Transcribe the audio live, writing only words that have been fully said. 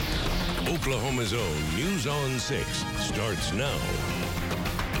Oklahoma's own News on 6 starts now.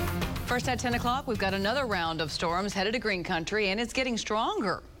 First at 10 o'clock, we've got another round of storms headed to Green Country, and it's getting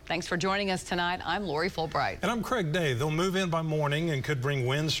stronger. Thanks for joining us tonight. I'm Lori Fulbright. And I'm Craig Day. They'll move in by morning and could bring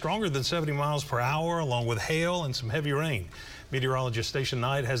winds stronger than 70 miles per hour, along with hail and some heavy rain. Meteorologist Station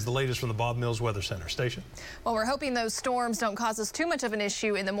Knight has the latest from the Bob Mills Weather Center. Station. Well, we're hoping those storms don't cause us too much of an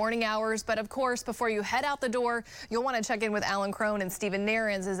issue in the morning hours. But of course, before you head out the door, you'll want to check in with Alan Crone and Stephen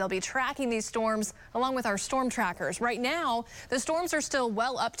Narins as they'll be tracking these storms along with our storm trackers. Right now, the storms are still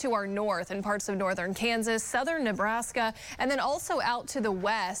well up to our north in parts of northern Kansas, southern Nebraska, and then also out to the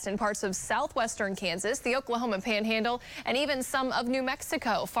west in parts of southwestern Kansas, the Oklahoma Panhandle, and even some of New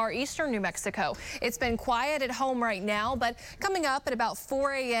Mexico, far eastern New Mexico. It's been quiet at home right now, but coming up at about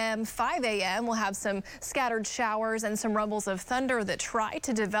 4 a.m., 5 a.m., we'll have some scattered showers and some rumbles of thunder that try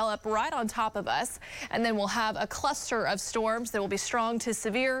to develop right on top of us. And then we'll have a cluster of storms that will be strong to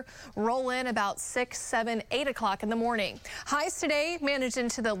severe, roll in about 6, 7, 8 o'clock in the morning. Highs today managed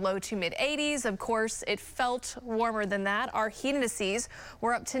into the low to mid 80s. Of course, it felt warmer than that. Our heat indices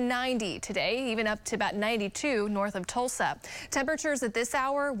were up to 90 today, even up to about 92 north of Tulsa. Temperatures at this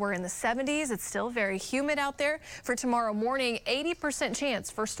hour were in the 70s. It's still very humid out there. For tomorrow morning, 80%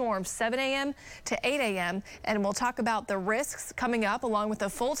 chance for storms 7 a.m. to 8 a.m. And we'll talk about the risks coming up along with a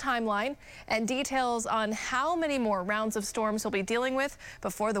full timeline and details on how many more rounds of storms we'll be dealing with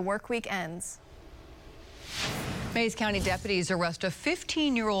before the work week ends. Mays County deputies arrest a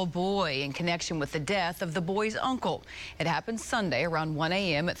 15-year-old boy in connection with the death of the boy's uncle. It happened Sunday around 1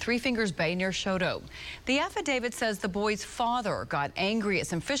 a.m. at Three Fingers Bay near Choteau. The affidavit says the boy's father got angry at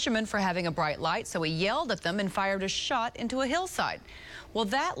some fishermen for having a bright light, so he yelled at them and fired a shot into a hillside. Well,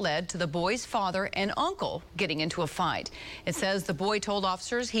 that led to the boy's father and uncle getting into a fight. It says the boy told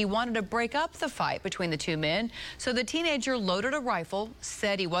officers he wanted to break up the fight between the two men, so the teenager loaded a rifle,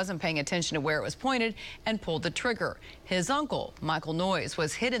 said he wasn't paying attention to where it was pointed, and pulled the trigger. His uncle, Michael Noyes,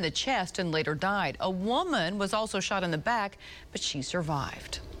 was hit in the chest and later died. A woman was also shot in the back, but she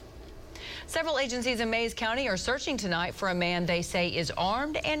survived. Several agencies in Mays County are searching tonight for a man they say is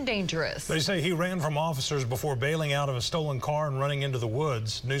armed and dangerous. They say he ran from officers before bailing out of a stolen car and running into the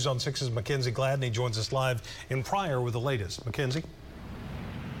woods. News on 6's Mackenzie Gladney joins us live in Pryor with the latest. Mackenzie.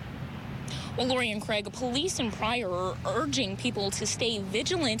 Well, Lori and Craig, police in Pryor are urging people to stay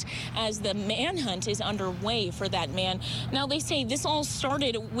vigilant as the manhunt is underway for that man. Now, they say this all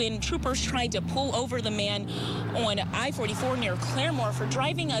started when troopers tried to pull over the man on I-44 near Claremore for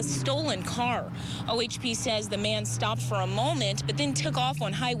driving a stolen car. OHP says the man stopped for a moment, but then took off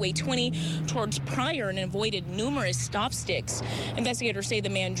on Highway 20 towards Pryor and avoided numerous stop sticks. Investigators say the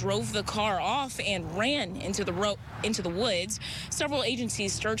man drove the car off and ran into the woods. Several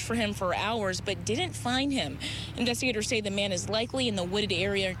agencies searched for him for hours, but didn't find him. Investigators say the man is likely in the wooded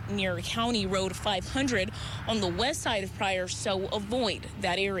area near County Road 500 on the west side of Pryor, so avoid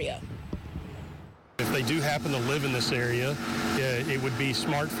that area. If they do happen to live in this area, it would be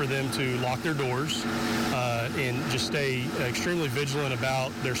smart for them to lock their doors and just stay extremely vigilant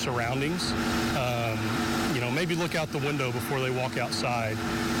about their surroundings. Maybe look out the window before they walk outside.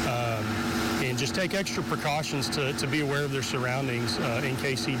 And just take extra precautions to be aware of their surroundings in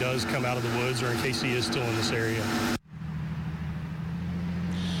case he does come out of the woods or in case he is still in this area.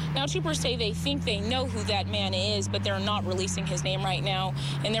 Now, troopers say they think they know who that man is, but they're not releasing his name right now.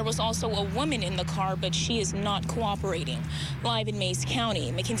 And there was also a woman in the car, but she is not cooperating. Live in Mays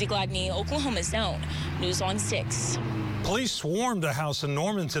County, Mackenzie Gladney, Oklahoma's own News on 6. Police swarmed a house in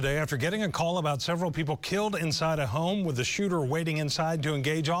Norman today after getting a call about several people killed inside a home with the shooter waiting inside to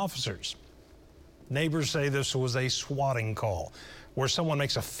engage officers. Neighbors say this was a swatting call, where someone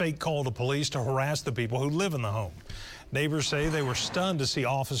makes a fake call to police to harass the people who live in the home. Neighbors say they were stunned to see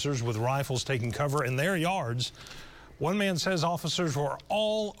officers with rifles taking cover in their yards. One man says officers were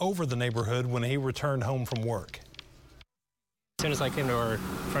all over the neighborhood when he returned home from work. As soon as I came to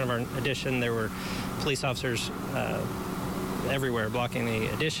front of our addition, there were police officers everywhere blocking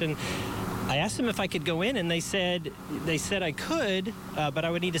the addition. I asked them if I could go in, and they said I could, but I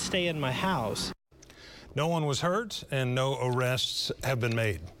would need to stay in my house. No one was hurt and no arrests have been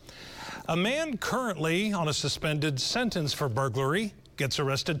made. A man currently on a suspended sentence for burglary gets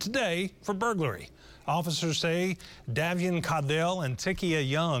arrested today for burglary. Officers say Davian Caudell and Tikia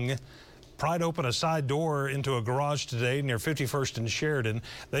Young pried open a side door into a garage today near 51st and Sheridan.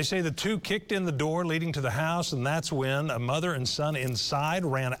 They say the two kicked in the door leading to the house, and that's when a mother and son inside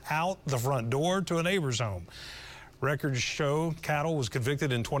ran out the front door to a neighbor's home. Records show Cattle was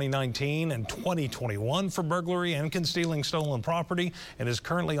convicted in 2019 and 2021 for burglary and concealing stolen property and is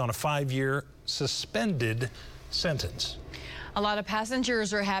currently on a 5-year suspended sentence. A lot of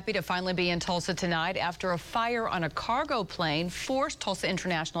passengers are happy to finally be in Tulsa tonight after a fire on a cargo plane forced Tulsa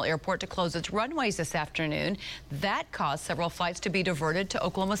International Airport to close its runways this afternoon. That caused several flights to be diverted to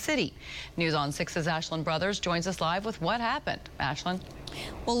Oklahoma City. News on 6's Ashlyn Brothers joins us live with what happened. Ashlyn.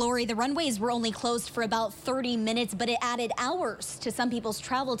 Well, Lori, the runways were only closed for about 30 minutes, but it added hours to some people's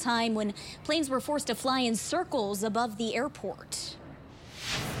travel time when planes were forced to fly in circles above the airport.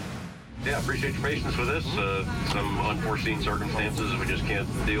 Yeah, appreciate your patience with this. Some unforeseen circumstances we just can't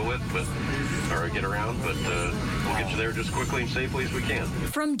deal with, or get around, but we'll get you there just quickly and safely as we can.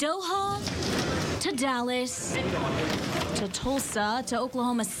 From Doha to Dallas to Tulsa to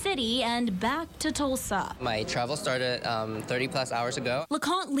Oklahoma City and back to Tulsa. My travel started 30 plus hours ago.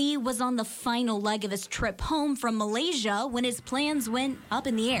 LeConte Lee was on the final leg of his trip home from Malaysia when his plans went up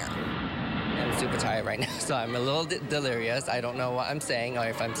in the air. I'm super tired right now, so I'm a little delirious. I don't know what I'm saying or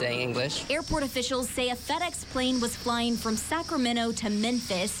if I'm saying English. Airport officials say a FedEx plane was flying from Sacramento to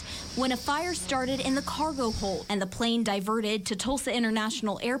Memphis when a fire started in the cargo hold and the plane diverted to Tulsa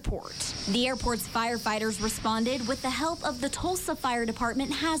International Airport. The airport's firefighters responded with the help of the Tulsa Fire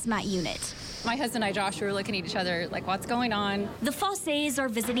Department hazmat unit. My husband and I, Josh, were looking at each other like, what's going on? The Fosses are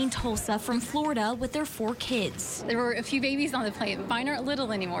visiting Tulsa from Florida with their 4 kids. There were a few babies on the plane. Mine aren't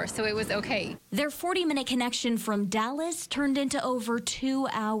little anymore, so it was okay. Their 40-minute connection from Dallas turned into over 2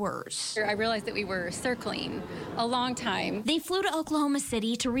 hours. I realized that we were circling a long time. They flew to Oklahoma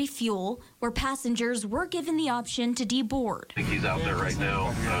City to refuel, where passengers were given the option to deboard. I think he's out there right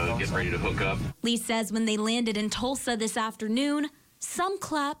now, getting ready to hook up. Lee says when they landed in Tulsa this afternoon, some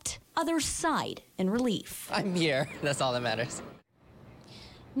clapped, others sighed in relief. I'm here. That's all that matters.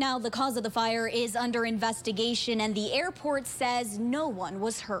 Now, the cause of the fire is under investigation, and the airport says no one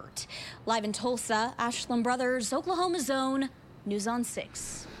was hurt. Live in Tulsa, Ashlyn Brothers, Oklahoma's own News on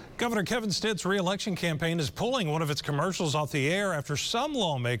 6. Governor Kevin Stitt's re-election campaign is pulling one of its commercials off the air after some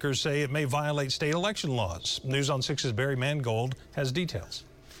lawmakers say it may violate state election laws. News on 6's Barry Mangold has details.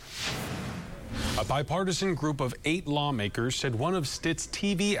 A bipartisan group of 8 lawmakers said one of Stitt's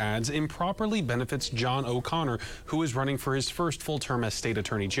TV ads improperly benefits John O'Connor, who is running for his first full term as state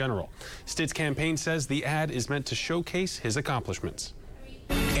attorney general. Stitt's campaign says the ad is meant to showcase his accomplishments.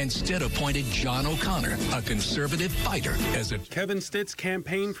 And Stitt appointed John O'Connor, a conservative fighter, as a... Kevin Stitt's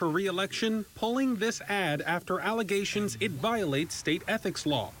campaign for re-election pulling this ad after allegations it violates state ethics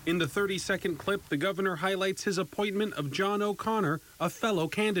law. In the 30-second clip, the governor highlights his appointment of John O'Connor, a fellow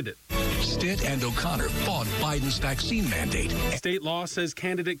candidate. Stitt and O'Connor fought Biden's vaccine mandate. State law says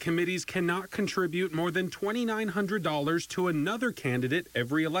candidate committees cannot contribute more than $2,900 to another candidate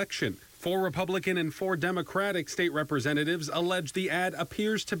every election. 4 Republican and 4 Democratic state representatives allege the ad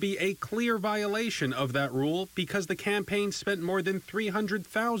appears to be a clear violation of that rule because the campaign spent more than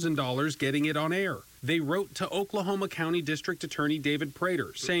 $300,000 getting it on air. They wrote to Oklahoma County District Attorney David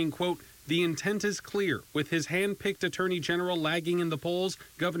Prater saying, quote, "The intent is clear. With his hand-picked attorney general lagging in the polls,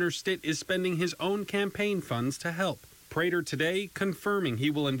 Governor Stitt is spending his own campaign funds to help." Prater today confirming he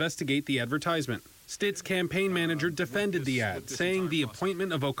will investigate the advertisement. Stitt's campaign manager defended the ad, saying the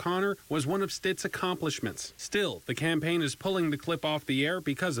appointment of O'Connor was one of Stitt's accomplishments. Still, the campaign is pulling the clip off the air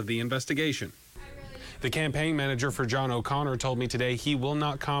because of the investigation. The campaign manager for John O'Connor told me today he will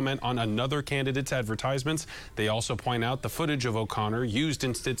not comment on another candidate's advertisements. They also point out the footage of O'Connor used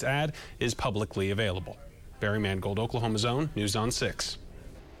in Stitt's ad is publicly available. Barry Mangold, Oklahoma's own News on 6.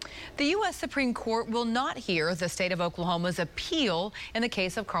 The U.S. Supreme Court will not hear the state of Oklahoma's appeal in the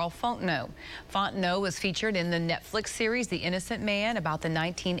case of Carl Fontenot. Fontenot was featured in the Netflix series The Innocent Man about the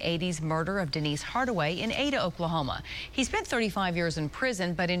 1980s murder of Denise Hardaway in Ada, Oklahoma. He spent 35 years in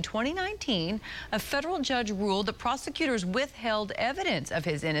prison, but in 2019, a federal judge ruled that prosecutors withheld evidence of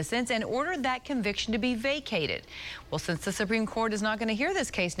his innocence and ordered that conviction to be vacated. Well, since the Supreme Court is not going to hear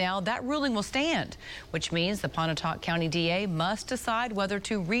this case now, that ruling will stand, which means the Pontotoc County DA must decide whether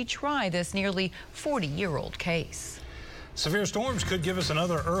to retry this nearly 40-year-old case. Severe storms could give us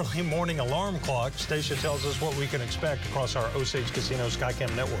another early morning alarm clock. Stacia tells us what we can expect across our Osage Casino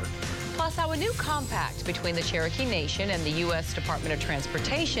Skycam network. Plus, how a new compact between the Cherokee Nation and the U.S. Department of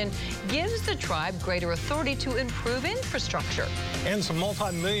Transportation gives the tribe greater authority to improve infrastructure. And some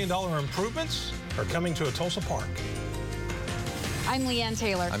multi-million-dollar improvements are coming to a Tulsa park. I'm Leanne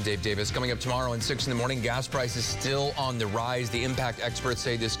Taylor. I'm Dave Davis. Coming up tomorrow at 6 in the morning, gas prices still on the rise. The impact experts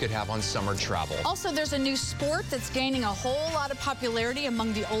say this could have on summer travel. Also, there's a new sport that's gaining a whole lot of popularity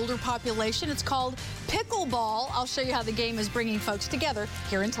among the older population. It's called pickleball. I'll show you how the game is bringing folks together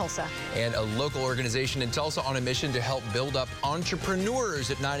here in Tulsa. And a local organization in Tulsa on a mission to help build up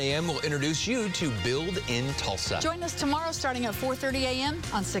entrepreneurs at 9 a.m. will introduce you to Build in Tulsa. Join us tomorrow starting at 4:30 a.m.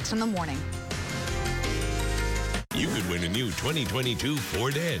 on 6 in the morning. You could win a new 2022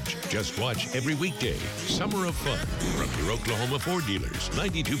 Ford Edge. Just watch every weekday. Summer of Fun from your Oklahoma Ford dealers.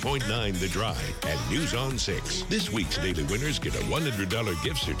 92.9 The Drive and News on 6. This week's daily winners get a $100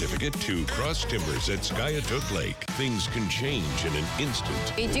 gift certificate to Cross Timbers at Skiatook Lake. Things can change in an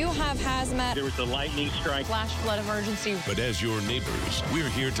instant. We do have hazmat. There was a lightning strike. Flash flood emergency. But as your neighbors, we're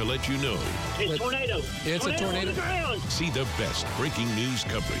here to let you know. It's tornado. It's a tornado. See the best breaking news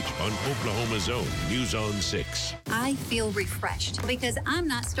coverage on Oklahoma's own News on 6. I feel refreshed because I'm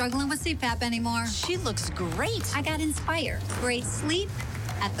not struggling with CPAP anymore. She looks great. I got Inspire. Great sleep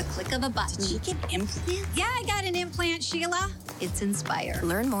at the click of a button. Did you get implants? Yeah, I got an implant, Sheila. It's Inspire.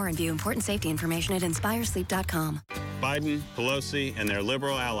 Learn more and view important safety information at inspiresleep.com. Biden, Pelosi, and their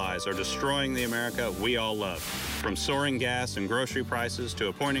liberal allies are destroying the America we all love. From soaring gas and grocery prices to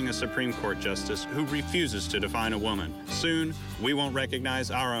appointing a Supreme Court justice who refuses to define a woman. Soon, we won't recognize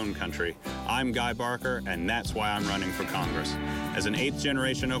our own country. I'm Guy Barker, and that's why I'm running for Congress. As an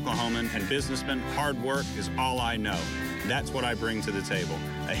 8th-generation Oklahoman and businessman, hard work is all I know. That's what I bring to the table,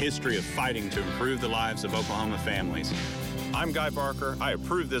 a history of fighting to improve the lives of Oklahoma families. I'm Guy Barker, I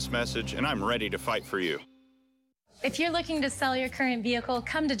approve this message, and I'm ready to fight for you. If you're looking to sell your current vehicle,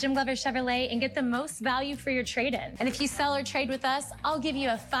 come to Jim Glover Chevrolet and get the most value for your trade-in. And if you sell or trade with us, I'll give you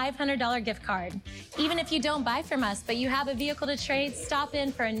a $500 gift card. Even if you don't buy from us, but you have a vehicle to trade, stop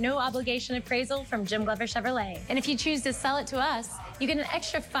in for a no-obligation appraisal from Jim Glover Chevrolet. And if you choose to sell it to us, you get an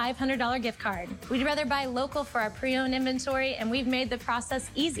extra $500 gift card. We'd rather buy local for our pre-owned inventory, and we've made the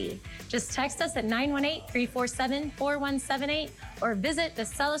process easy. Just text us at 918-347-4178 or visit the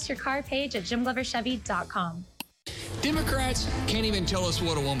Sell Us Your Car page at jimgloverchevy.com. Democrats can't even tell us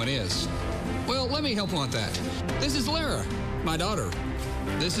what a woman is. Well, let me help with that. This is Lara, my daughter.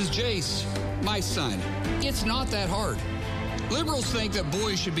 This is Jace, my son. It's not that hard. Liberals think that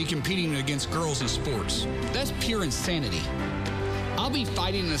boys should be competing against girls in sports. That's pure insanity. I'll be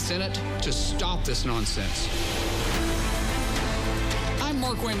fighting in the Senate to stop this nonsense. I'm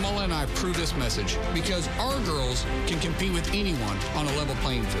Mark Wayne Mullen, and I approve this message because our girls can compete with anyone on a level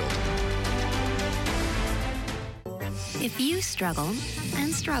playing field. If you struggle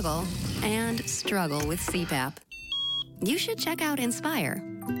and struggle and struggle with CPAP, you should check out Inspire.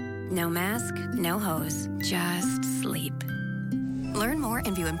 No mask, no hose, just sleep. Learn more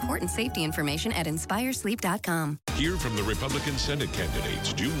and view important safety information at inspiresleep.com. Hear from the Republican Senate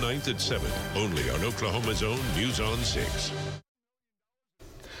candidates June 9th at 7, only on Oklahoma's own News on 6.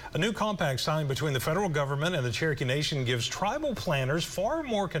 A new compact signed between the federal government and the Cherokee Nation gives tribal planners far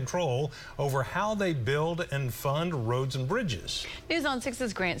more control over how they build and fund roads and bridges. News on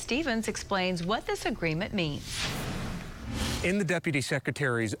 6's Grant Stevens explains what this agreement means. In the Deputy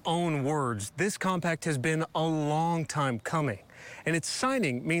Secretary's own words, this compact has been a long time coming, and its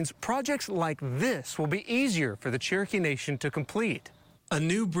signing means projects like this will be easier for the Cherokee Nation to complete. A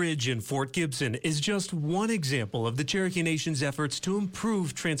new bridge in Fort Gibson is just one example of the Cherokee Nation's efforts to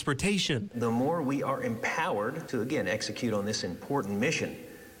improve transportation. The more we are empowered to, again, execute on this important mission,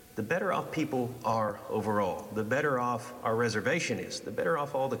 the better off people are overall. The better off our reservation is. The better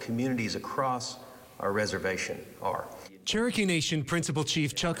off all the communities across our reservation are. Cherokee Nation Principal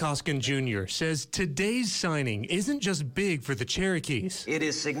Chief Chuck Hoskin Jr. says today's signing isn't just big for the Cherokees. It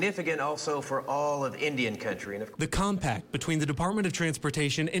is significant also for all of Indian country. And the compact between the Department of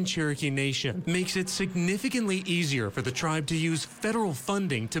Transportation and Cherokee Nation makes it significantly easier for the tribe to use federal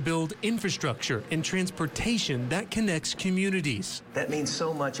funding to build infrastructure and transportation that connects communities. That means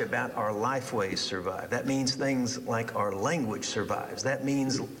so much about our lifeways survive. That means things like our language survives. That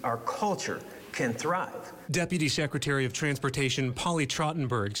means our culture can thrive. Deputy Secretary of Transportation Polly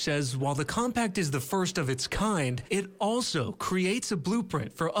Trottenberg says while the compact is the first of its kind, it also creates a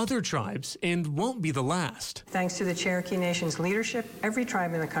blueprint for other tribes and won't be the last. Thanks to the Cherokee Nation's leadership, every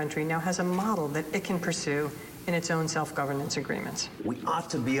tribe in the country now has a model that it can pursue in its own self-governance agreements. We ought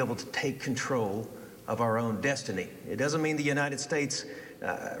to be able to take control of our own destiny. It doesn't mean the United States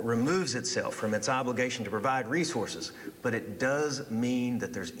removes itself from its obligation to provide resources, but it does mean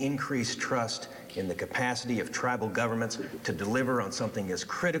that there's increased trust in the capacity of tribal governments to deliver on something as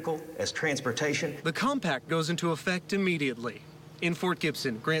critical as transportation. The compact goes into effect immediately. In Fort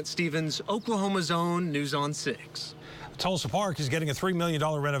Gibson, Grant Stevens, Oklahoma's own News on 6. Tulsa Park is getting a $3 million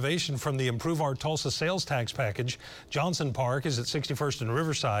renovation from the Improve Our Tulsa sales tax package. Johnson Park is at 61st and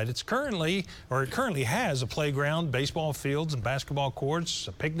Riverside. It currently has a playground, baseball fields, and basketball courts,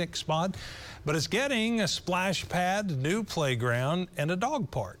 a picnic spot, but it's getting a splash pad, new playground, and a dog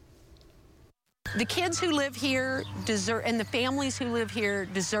park. The kids who live here deserve, and the families who live here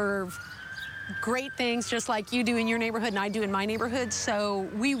deserve great things just like you do in your neighborhood and I do in my neighborhood. So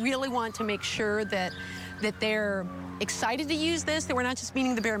we really want to make sure that that they're excited to use this, that we're not just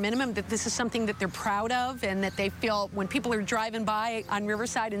meeting the bare minimum, that this is something that they're proud of, and that they feel when people are driving by on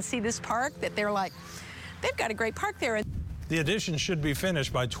Riverside and see this park, that they're like, they've got a great park there. The addition should be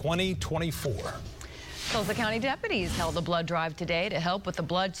finished by 2024. Tulsa County deputies held a blood drive today to help with the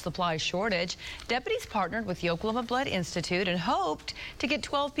blood supply shortage. Deputies partnered with the Oklahoma Blood Institute and hoped to get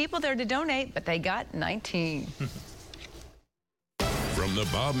 12 people there to donate, but they got 19. From the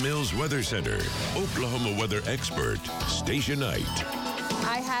Bob Mills Weather Center, Oklahoma weather expert, Stacia Knight.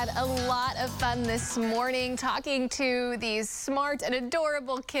 I had a lot of fun this morning talking to these smart and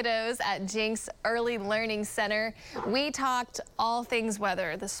adorable kiddos at Jenks Early Learning Center. We talked all things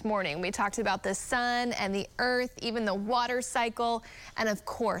weather this morning. We talked about the sun and the earth, even the water cycle. And of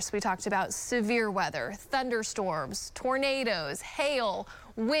course, we talked about severe weather, thunderstorms, tornadoes, hail,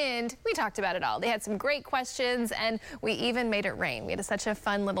 wind. We talked about it all. They had some great questions, and we even made it rain. We had such a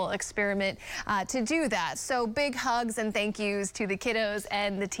fun little experiment to do that. So big hugs and thank yous to the kiddos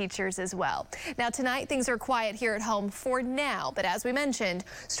and the teachers as well. Now tonight things are quiet here at home for now, but as we mentioned,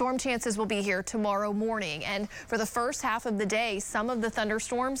 storm chances will be here tomorrow morning. And for the first half of the day, some of the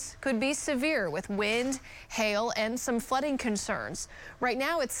thunderstorms could be severe with wind, hail, and some flooding concerns. Right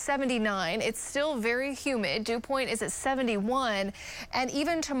now it's 79. It's still very humid. Dew point is at 71. And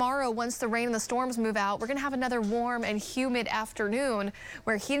even tomorrow, once the rain and the storms move out, we're going to have another warm and humid afternoon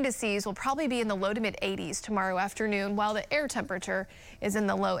where heat indices will probably be in the low to mid 80s tomorrow afternoon, while the air temperature is in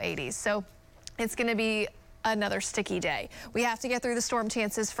the low 80s. So it's going to be another sticky day. We have to get through the storm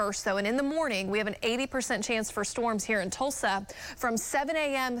chances first, though, and in the morning we have an 80% chance for storms here in Tulsa from 7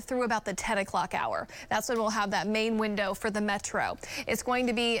 a.m. through about the 10 o'clock hour. That's when we'll have that main window for the metro. It's going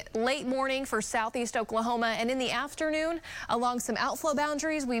to be late morning for southeast Oklahoma, and in the afternoon along some outflow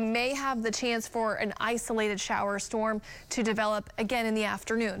boundaries we may have the chance for an isolated shower storm to develop again in the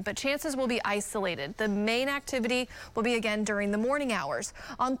afternoon, but chances will be isolated. The main activity will be again during the morning hours.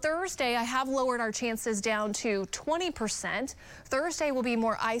 On Thursday, I have lowered our chances down to 20%. Thursday will be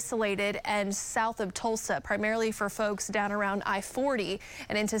more isolated and south of Tulsa, primarily for folks down around I-40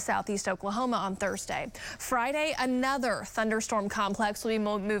 and into southeast Oklahoma on Thursday. Friday, another thunderstorm complex will be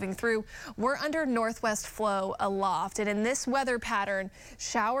moving through. We're under northwest flow aloft, and in this weather pattern,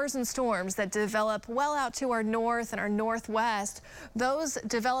 showers and storms that develop well out to our north and our northwest, those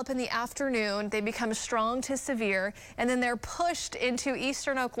develop in the afternoon. They become strong to severe, and then they're pushed into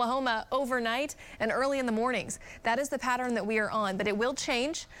eastern Oklahoma overnight and early in the mornings. That is the pattern that we are on, but it will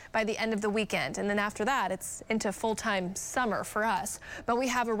change by the end of the weekend. And then after that, it's into full-time summer for us. But we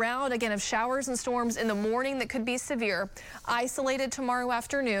have a round again of showers and storms in the morning that could be severe, isolated tomorrow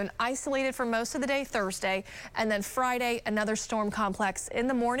afternoon, isolated for most of the day Thursday, and then Friday, another storm complex in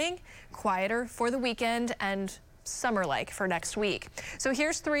the morning, quieter for the weekend and summer-like for next week. So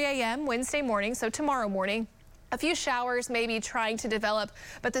here's 3 a.m. Wednesday morning, so tomorrow morning. A few showers maybe trying to develop,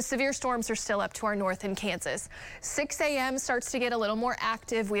 but the severe storms are still up to our north in Kansas. 6 a.m. starts to get a little more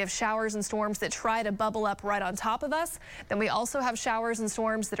active. We have showers and storms that try to bubble up right on top of us. Then we also have showers and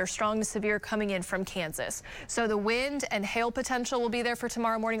storms that are strong to severe coming in from Kansas. So the wind and hail potential will be there for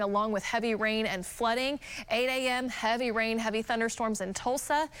tomorrow morning, along with heavy rain and flooding. 8 a.m. heavy rain, heavy thunderstorms in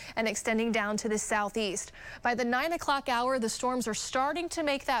Tulsa and extending down to the southeast. By the 9 o'clock hour, the storms are starting to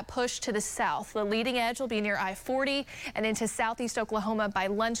make that push to the south. The leading edge will be near I-40 and into southeast Oklahoma by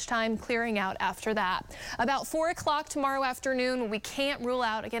lunchtime, clearing out after that. About 4 o'clock tomorrow afternoon, we can't rule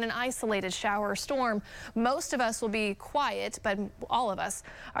out again an isolated shower or storm. Most of us will be quiet, but all of us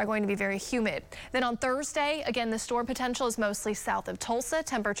are going to be very humid. Then on Thursday, again, the storm potential is mostly south of Tulsa.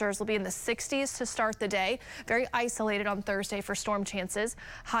 Temperatures will be in the 60s to start the day. Very isolated on Thursday for storm chances.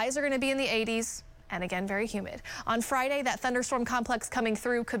 Highs are going to be in the 80s. And again, very humid. On Friday, that thunderstorm complex coming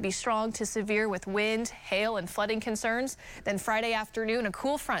through could be strong to severe with wind, hail, and flooding concerns. Then Friday afternoon, a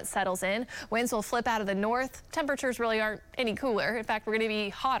cool front settles in. Winds will flip out of the north. Temperatures really aren't any cooler. In fact, we're going to be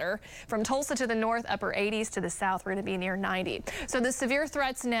hotter. From Tulsa to the north, upper 80s, to the south, we're going to be near 90. So the severe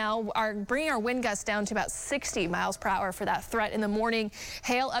threats now are bringing our wind gusts down to about 60 miles per hour for that threat in the morning.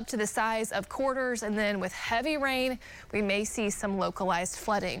 Hail up to the size of quarters, and then with heavy rain, we may see some localized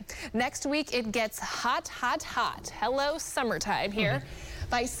flooding. Next week, it gets hot, hot, hot. Hello, summertime here.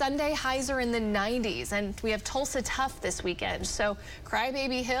 By Sunday, highs are in the 90s, and we have Tulsa Tough this weekend. So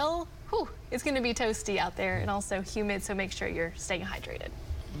Crybaby Hill, it's going to be toasty out there and also humid, so make sure you're staying hydrated.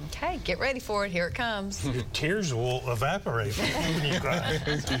 Okay, get ready for it. Here it comes. Your tears will evaporate when you cry.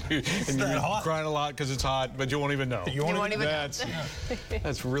 And you're crying a lot because it's hot, but you won't even know. You won't even know.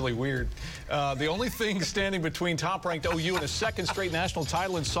 That's really weird. The only thing standing between top-ranked OU and a second straight national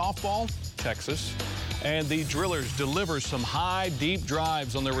title in softball, Texas. And the Drillers deliver some high, deep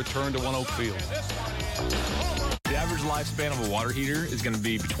drives on their return to One Oak Field. The average lifespan of a water heater is going to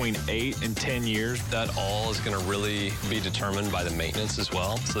be between 8 and 10 years. That all is going to really be determined by the maintenance as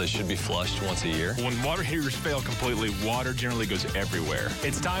well, so they should be flushed once a year. When water heaters fail completely, water generally goes everywhere.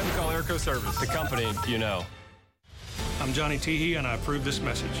 It's time to call Airco Service, the company you know. I'm Johnny Teehee, and I approve this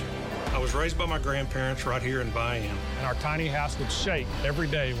message. I was raised by my grandparents right here in Bayonne. And our tiny house would shake every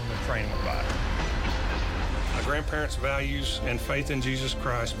day when the train went by. My grandparents' values and faith in Jesus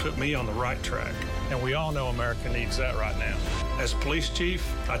Christ put me on the right track. And we all know America needs that right now. As police chief,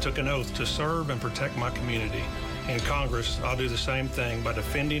 I took an oath to serve and protect my community. In Congress, I'll do the same thing by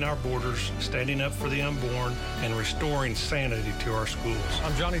defending our borders, standing up for the unborn, and restoring sanity to our schools.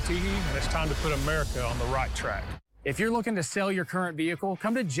 I'm Johnny Teehee, and it's time to put America on the right track. If you're looking to sell your current vehicle,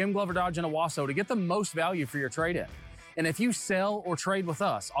 come to Jim Glover Dodge in Owasso to get the most value for your trade-in. And if you sell or trade with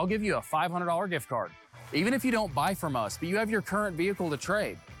us, I'll give you a $500 gift card. Even if you don't buy from us, but you have your current vehicle to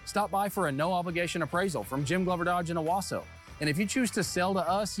trade, stop by for a no-obligation appraisal from Jim Glover Dodge in Owasso. And if you choose to sell to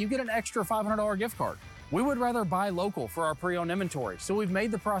us, you get an extra $500 gift card. We would rather buy local for our pre-owned inventory, so we've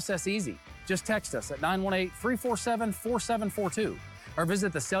made the process easy. Just text us at 918-347-4742 or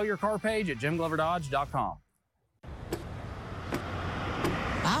visit the Sell Your Car page at jimgloverdodge.com.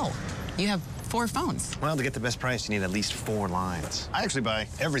 Wow, you have 4 phones. Well, to get the best price, you need at least 4 lines. I actually buy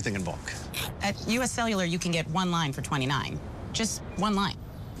everything in bulk. At U.S. Cellular, you can get 1 line for $29. Just 1 line.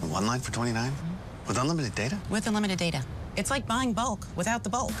 1 line for $29? With unlimited data? With unlimited data. It's like buying bulk without the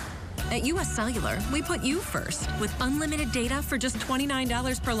bulk. At U.S. Cellular, we put you first with unlimited data for just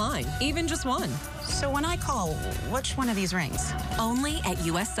 $29 per line, even just 1. So when I call, which one of these rings? Only at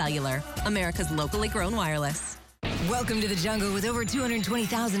U.S. Cellular, America's locally grown wireless. Welcome to the jungle with over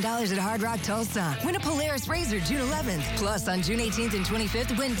 $220,000 at Hard Rock Tulsa. Win a Polaris RZR June 11th. Plus, on June 18th and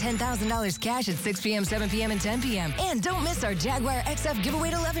 25th, win $10,000 cash at 6 p.m., 7 p.m., and 10 p.m. And don't miss our Jaguar XF giveaway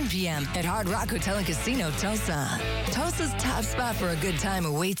at 11 p.m. at Hard Rock Hotel and Casino, Tulsa. Tulsa's top spot for a good time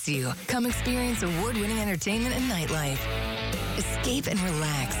awaits you. Come experience award-winning entertainment and nightlife. Escape and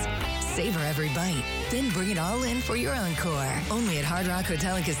relax. Savor every bite. Then bring it all in for your encore. Only at Hard Rock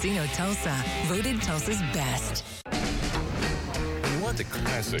Hotel and Casino, Tulsa. Voted Tulsa's best. When you want the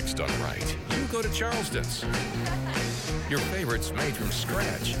classics done right, you go to Charleston's. Your favorites made from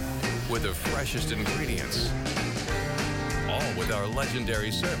scratch with the freshest ingredients. All with our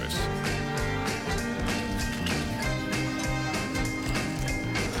legendary service.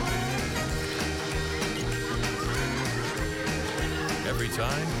 Every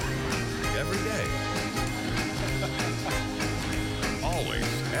time, every day. Always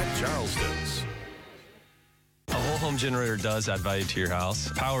at Charleston's. A whole home generator does add value to your house.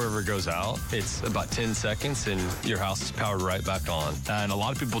 Power ever goes out, it's about 10 seconds and your house is powered right back on. And a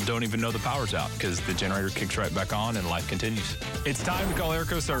lot of people don't even know the power's out because the generator kicks right back on and life continues. It's time to call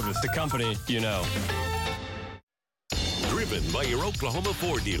Airco Service, the company you know. Driven by your Oklahoma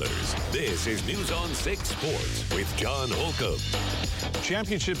Ford dealers, this is News on 6 Sports with John Holcomb.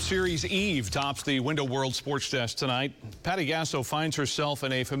 Championship Series Eve tops the Window World Sports Desk tonight. Patty Gasso finds herself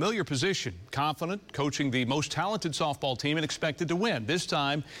in a familiar position, confident, coaching the most talented softball team and expected to win. This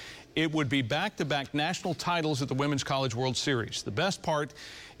time, it would be back-to-back national titles at the Women's College World Series. The best part,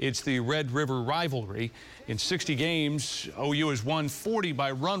 it's the Red River rivalry. In 60 games, OU has won 40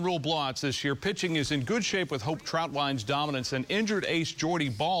 by run rule blowouts this year. Pitching is in good shape with Hope Troutwine's dominance and injured ace Jordy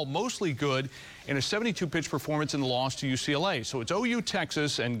Ball mostly good in a 72-pitch performance in the loss to UCLA. So it's OU,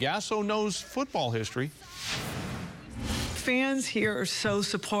 Texas, and Gasso knows football history. Fans here are so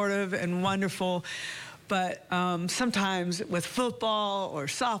supportive and wonderful. But sometimes with football or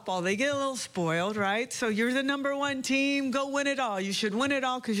softball, they get a little spoiled, right? So you're the #1 team, go win it all. You should win it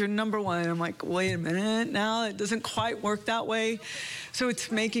all because you're #1. I'm like, wait a minute, now it doesn't quite work that way. So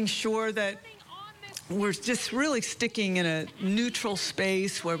it's making sure that we're just really sticking in a neutral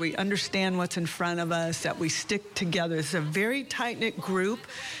space where we understand what's in front of us, that we stick together. It's a very tight-knit group,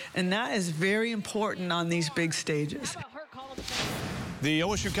 and that is very important on these big stages. The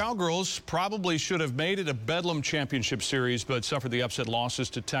OSU Cowgirls probably should have made it a Bedlam Championship Series, but suffered the upset losses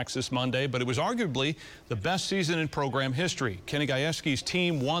to Texas Monday. But it was arguably the best season in program history. Kenny Gajewski's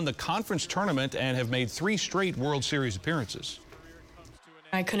team won the conference tournament and have made 3 straight World Series appearances.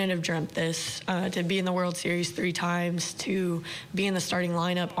 I couldn't have dreamt this, to be in the World Series 3 times, to be in the starting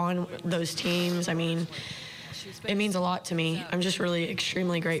lineup on those teams. I mean, it means a lot to me. I'm just really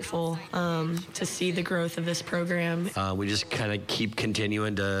extremely grateful to see the growth of this program. We just kind of keep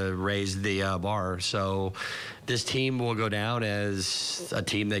continuing to raise the bar. So this team will go down as a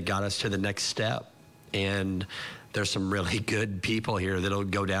team that got us to the next step. And there's some really good people here that'll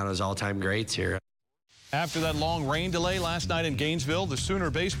go down as all-time greats here. After that long rain delay last night in Gainesville, the Sooner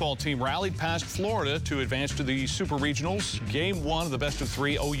baseball team rallied past Florida to advance to the Super Regionals. Game 1 of the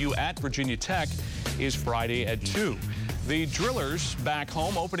best-of-3 OU at Virginia Tech is Friday at 2. The Drillers back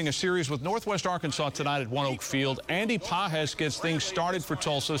home opening a series with Northwest Arkansas tonight at One Oak Field. Andy Pajes gets things started for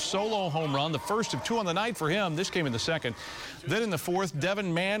Tulsa. Solo home run, the first of 2 on the night for him. This came in the second. Then in the fourth,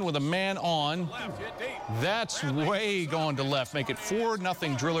 Devin Mann with a man on. That's way gone to left. Make it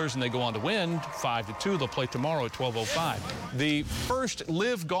 4-0 Drillers, and they go on to win 5-2. They'll play tomorrow at 12:05. The first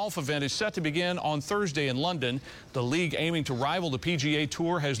LIV Golf event is set to begin on Thursday in London. The league aiming to rival the PGA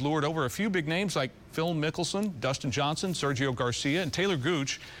Tour has lured over a few big names like Phil Mickelson, Dustin Johnson, Sergio Garcia, and Taylor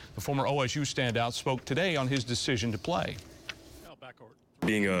Gooch. The former OSU standout spoke today on his decision to play.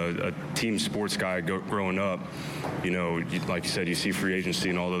 Being a team sports guy growing up, you know, like you said, you see free agency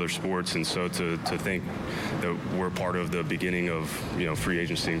in all other sports, and so to think that we're part of the beginning of, you know, free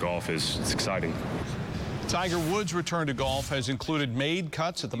agency in golf it's exciting. Tiger Woods' return to golf has included made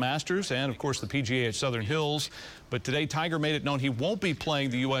cuts at the Masters and, of course, the PGA at Southern Hills. But today, Tiger made it known he won't be playing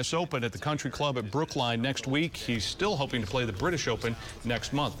the U.S. Open at the Country Club at Brookline next week. He's still hoping to play the British Open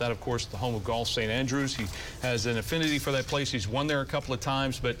next month. That, of course, the home of golf, St. Andrews. He has an affinity for that place. He's won there a couple of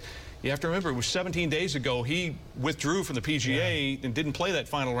times, but you have to remember, it was 17 days ago. He withdrew from the PGA and didn't play that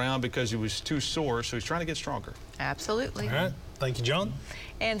final round because he was too sore, so he's trying to get stronger. Absolutely. All right. Thank you, John.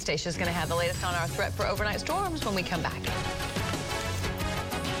 And Stacia's going to have the latest on our threat for overnight storms when we come back.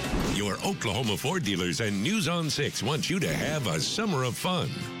 Your Oklahoma Ford dealers and News on 6 want you to have a summer of fun.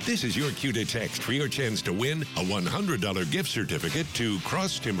 This is your cue to text for your chance to win a $100 gift certificate to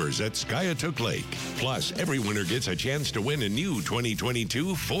Cross Timbers at Skiatook Lake. Plus, every winner gets a chance to win a new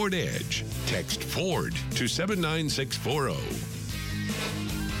 2022 Ford Edge. Text FORD to 79640.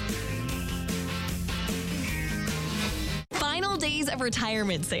 Final days of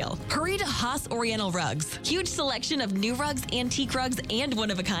retirement sale. Hurry to Haas Oriental Rugs. Huge selection of new rugs, antique rugs, and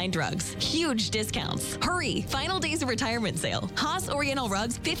one-of-a-kind rugs. Huge discounts. Hurry. Final days of retirement sale. Haas Oriental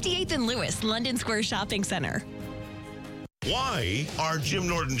Rugs, 58th and Lewis, London Square Shopping Center. Why are Jim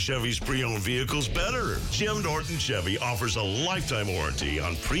Norton Chevy's pre-owned vehicles better? Jim Norton Chevy offers a lifetime warranty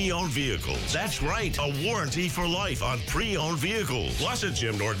on pre-owned vehicles. That's right, a warranty for life on pre-owned vehicles. Plus at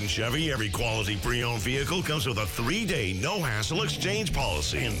Jim Norton Chevy, every quality pre-owned vehicle comes with a 3-day no-hassle exchange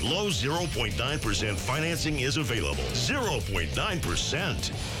policy. And low 0.9% financing is available.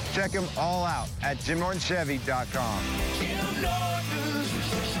 0.9%. Check them all out at JimNortonChevy.com. Jim Norton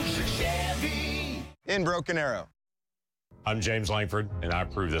Chevy. In Broken Arrow. I'm James Langford, and I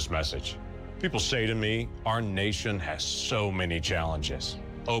approve this message. People say to me, our nation has so many challenges.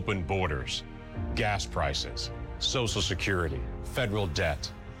 Open borders, gas prices, Social Security, federal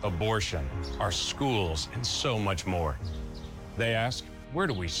debt, abortion, our schools, and so much more. They ask, where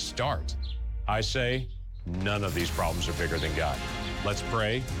do we start? I say, none of these problems are bigger than God. Let's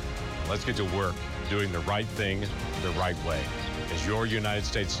pray. Let's get to work doing the right thing the right way. As your United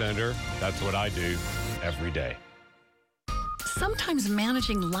States Senator, that's what I do every day. Sometimes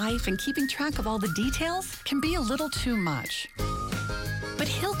managing life and keeping track of all the details can be a little too much. But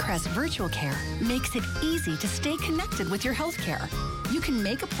Hillcrest Virtual Care makes it easy to stay connected with your health care. You can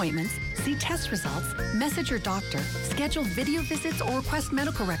make appointments, see test results, message your doctor, schedule video visits, or request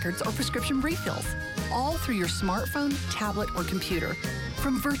medical records or prescription refills, all through your smartphone, tablet, or computer,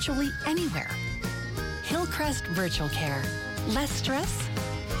 from virtually anywhere. Hillcrest Virtual Care. Less stress,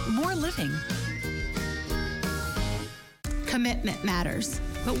 more living. Commitment matters.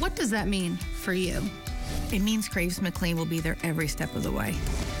 But what does that mean for you? It means Graves McLean will be there every step of the way.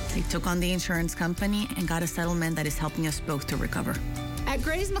 They took on the insurance company and got a settlement that is helping us both to recover. At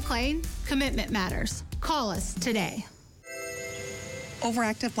Graves McLean, commitment matters. Call us today.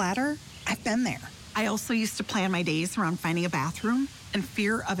 Overactive bladder? I've been there. I also used to plan my days around finding a bathroom and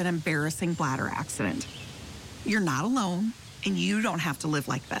fear of an embarrassing bladder accident. You're not alone, and you don't have to live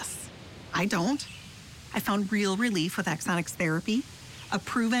like this. I don't. I found real relief with Axonics therapy, a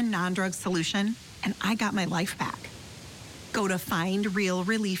proven non-drug solution, and I got my life back. Go to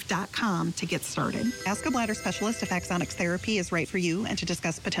findrealrelief.com to get started. Ask a bladder specialist if Axonics therapy is right for you and to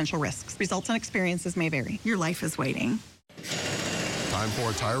discuss potential risks. Results and experiences may vary. Your life is waiting. Time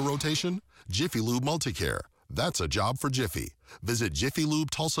for a tire rotation? Jiffy Lube Multicare. That's a job for Jiffy. Visit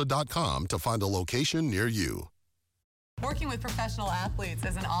JiffyLubeTulsa.com to find a location near you. Working with professional athletes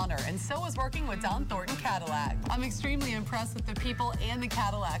is an honor, and so is working with Don Thornton Cadillac. I'm extremely impressed with the people and the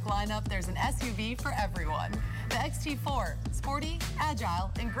Cadillac lineup. There's an SUV for everyone. The XT4, sporty,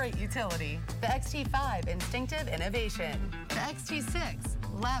 agile, and great utility. The XT5, instinctive innovation. The XT6,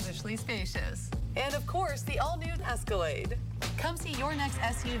 lavishly spacious. And of course, the all-new Escalade. Come see your next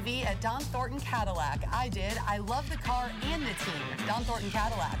SUV at Don Thornton Cadillac. I did. I love the car and the team. Don Thornton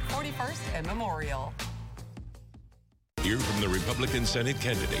Cadillac, 41st and Memorial. Hear from the Republican Senate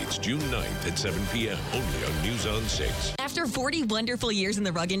candidates June 9th at 7 p.m. only on News on 6. After 40 wonderful years in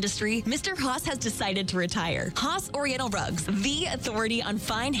the rug industry, Mr. Haas has decided to retire. Haas Oriental Rugs, the authority on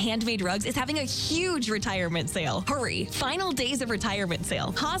fine handmade rugs, is having a huge retirement sale. Hurry! Final days of retirement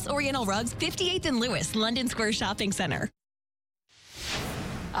sale. Haas Oriental Rugs, 58th and Lewis, London Square Shopping Center.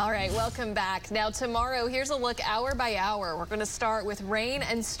 All right, welcome back. Now tomorrow, here's a look hour by hour. We're going to start with rain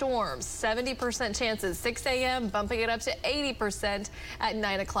and storms. 70% chances 6 a.m., bumping it up to 80% at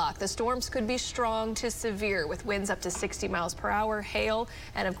 9 o'clock. The storms could be strong to severe with winds up to 60 miles per hour, hail,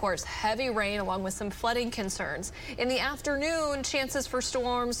 and of course heavy rain along with some flooding concerns. In the afternoon, chances for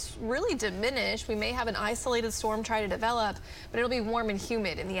storms really diminish. We may have an isolated storm try to develop, but it'll be warm and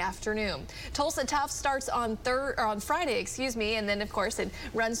humid in the afternoon. Tulsa Tough starts on Friday, and then of course it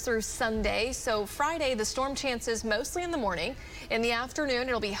runs through Sunday. So Friday, the storm chances mostly in the morning. In the afternoon,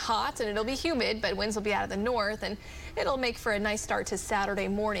 it'll be hot and it'll be humid, but winds will be out of the north, and it'll make for a nice start to Saturday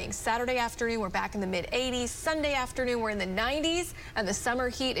morning. Saturday afternoon, we're back in the mid-80s. Sunday afternoon, we're in the 90s, and the summer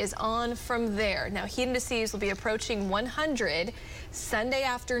heat is on from there. Now, heat indices will be approaching 100 Sunday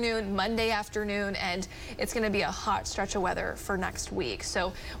afternoon, Monday afternoon, and it's going to be a hot stretch of weather for next week.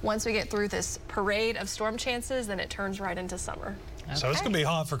 So once we get through this parade of storm chances, then it turns right into summer. Okay. So it's going to be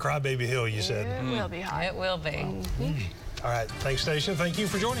hot for Crybaby Hill, you said. It will be hot. It will be. All right. Thanks, Stacia. Thank you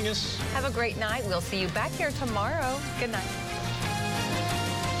for joining us. Have a great night. We'll see you back here tomorrow. Good night.